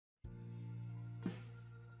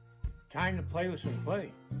Time to play with some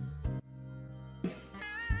clay.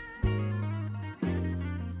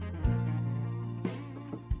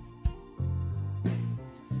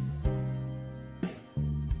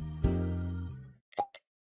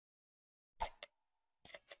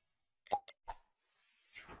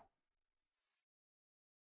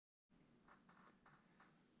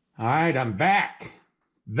 All right, I'm back.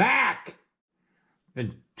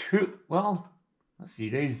 Been well, let's see,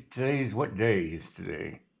 today's what day is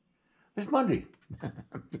today? It's Monday.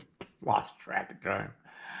 Lost track of time.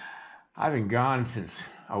 I've been gone since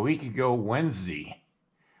a week ago Wednesday.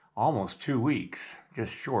 Almost 2 weeks,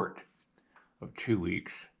 just short of 2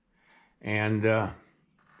 weeks. And I'm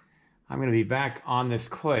going to be back on this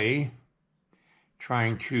clay,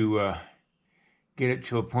 trying to get it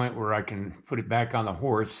to a point where I can put it back on the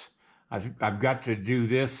horse. I've got to do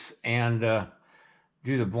this and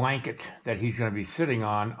do the blanket that he's going to be sitting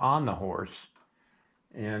on the horse.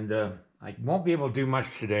 And I won't be able to do much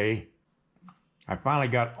today. I finally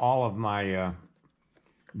got all of my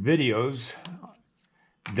videos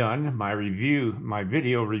done, my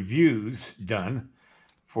video reviews done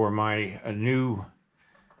for my new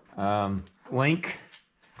link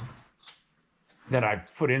that I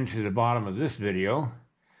put into the bottom of this video.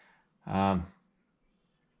 I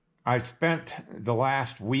spent the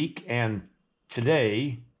last week and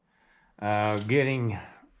today getting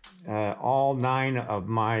all 9 of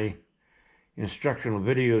my instructional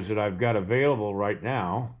videos that I've got available right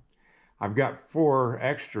now. I've got 4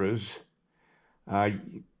 extras.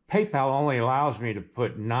 PayPal only allows me to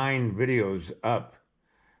put 9 videos up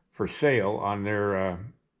for sale on their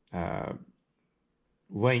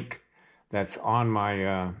link that's on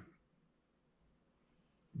my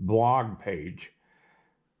blog page.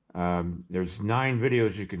 There's 9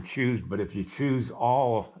 videos you can choose, but if you choose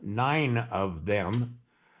all 9 of them,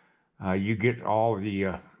 you get all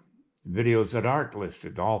the videos that aren't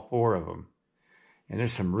listed, all 4 of them. And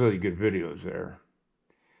there's some really good videos there.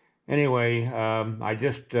 Anyway, I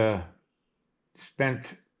just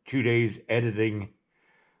spent 2 days editing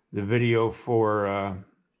the video for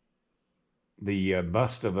the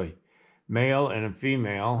bust of a male and a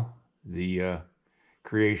female, the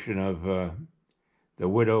creation of the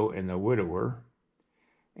widow and the widower,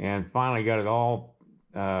 and finally got it all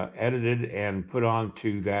edited and put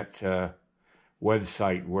onto that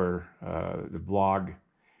website where the blog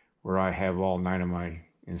where I have all 9 of my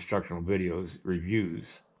instructional videos reviews.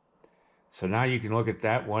 So now you can look at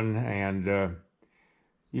that one and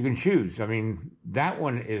you can choose. I mean, that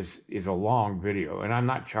one is a long video, and I'm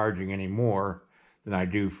not charging any more than I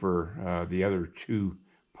do for the other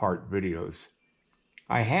 2-part videos.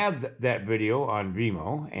 I have that video on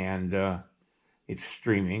Vimeo, and it's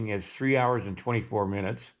streaming. It's 3 hours and 24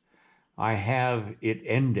 minutes. I have it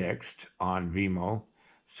indexed on Vimeo,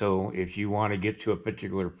 so if you want to get to a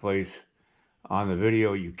particular place on the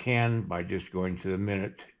video, you can by just going to the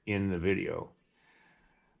minute in the video.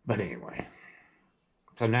 But anyway,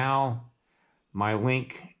 so now my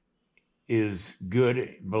link is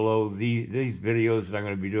good below these videos that I'm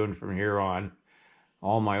going to be doing from here on.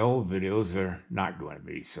 All my old videos are not going to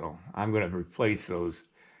be, so I'm going to replace those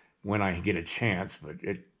when I get a chance, but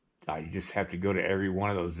I just have to go to every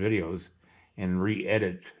one of those videos and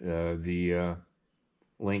re-edit the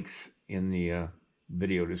links in the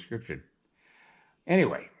video description.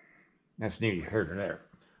 Anyway, that's neither here nor there.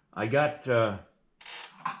 I got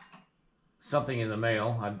something in the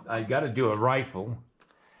mail. I got to do a rifle,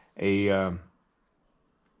 a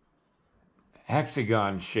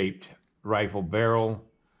hexagon-shaped rifle barrel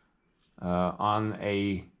on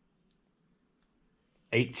a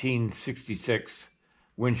 1866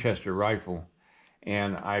 Winchester rifle,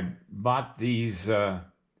 and I bought these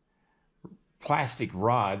plastic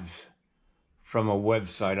rods from a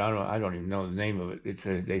website. I don't even know the name of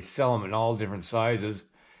it. They sell them in all different sizes,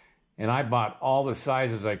 and I bought all the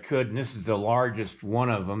sizes I could, and this is the largest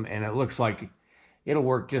one of them, and it looks like it'll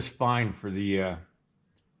work just fine for the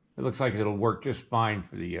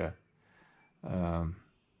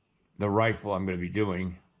the rifle I'm going to be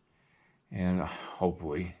doing, and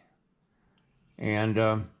hopefully. And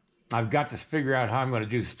I've got to figure out how I'm going to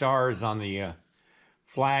do stars on the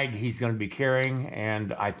flag he's going to be carrying,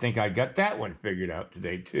 and I think I got that one figured out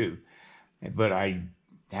today too. But I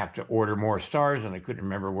have to order more stars, and I couldn't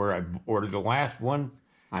remember where I ordered the last one.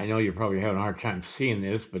 I know you're probably having a hard time seeing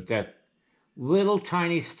this, but that little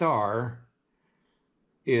tiny star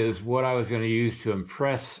is what I was going to use to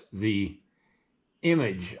impress the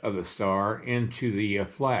image of the star into the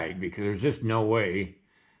flag, because there's just no way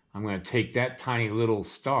I'm going to take that tiny little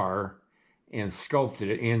star and sculpt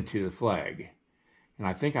it into the flag. And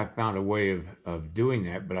I think I found a way of doing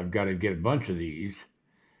that, but I've got to get a bunch of these.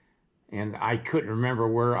 And I couldn't remember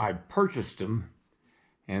where I purchased them.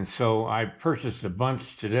 And so I purchased a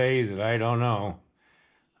bunch today that I don't know,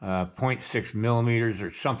 0.6 millimeters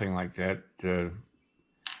or something like that. They're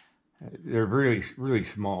really, really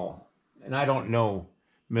small. And I don't know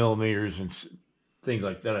millimeters and things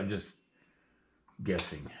like that. I'm just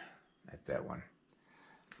guessing at that one.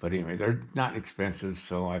 But anyway, they're not expensive,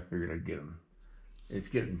 so I figured I'd get them. It's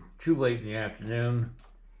getting too late in the afternoon,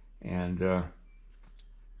 and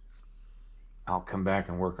I'll come back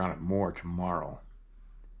and work on it more tomorrow.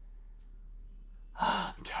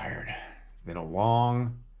 I'm tired. It's been a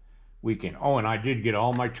long weekend. Oh, and I did get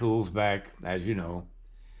all my tools back, as you know,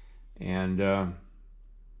 and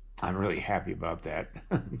I'm really happy about that,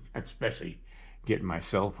 especially getting my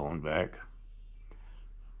cell phone back.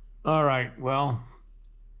 All right, well,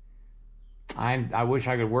 I wish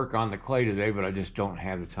I could work on the clay today, but I just don't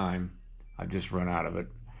have the time. I've just run out of it.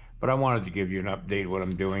 But I wanted to give you an update what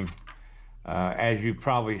I'm doing. As you've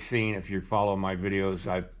probably seen, if you follow my videos,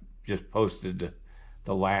 I've just posted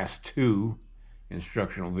the last 2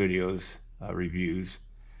 instructional videos, reviews,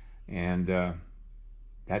 and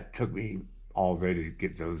that took me all day to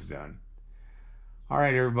get those done. All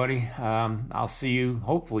right, everybody, I'll see you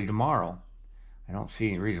hopefully tomorrow. I don't see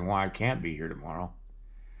any reason why I can't be here tomorrow.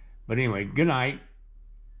 But anyway, good night,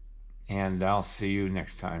 and I'll see you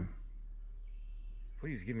next time.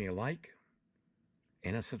 Please give me a like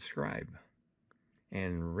and a subscribe,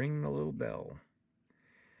 and ring the little bell.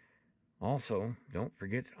 Also, don't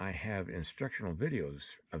forget I have instructional videos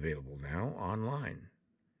available now online.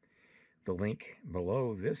 The link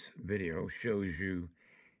below this video shows you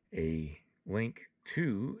a link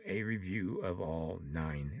to a review of all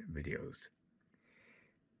 9 videos.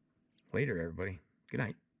 Later, everybody. Good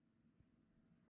night.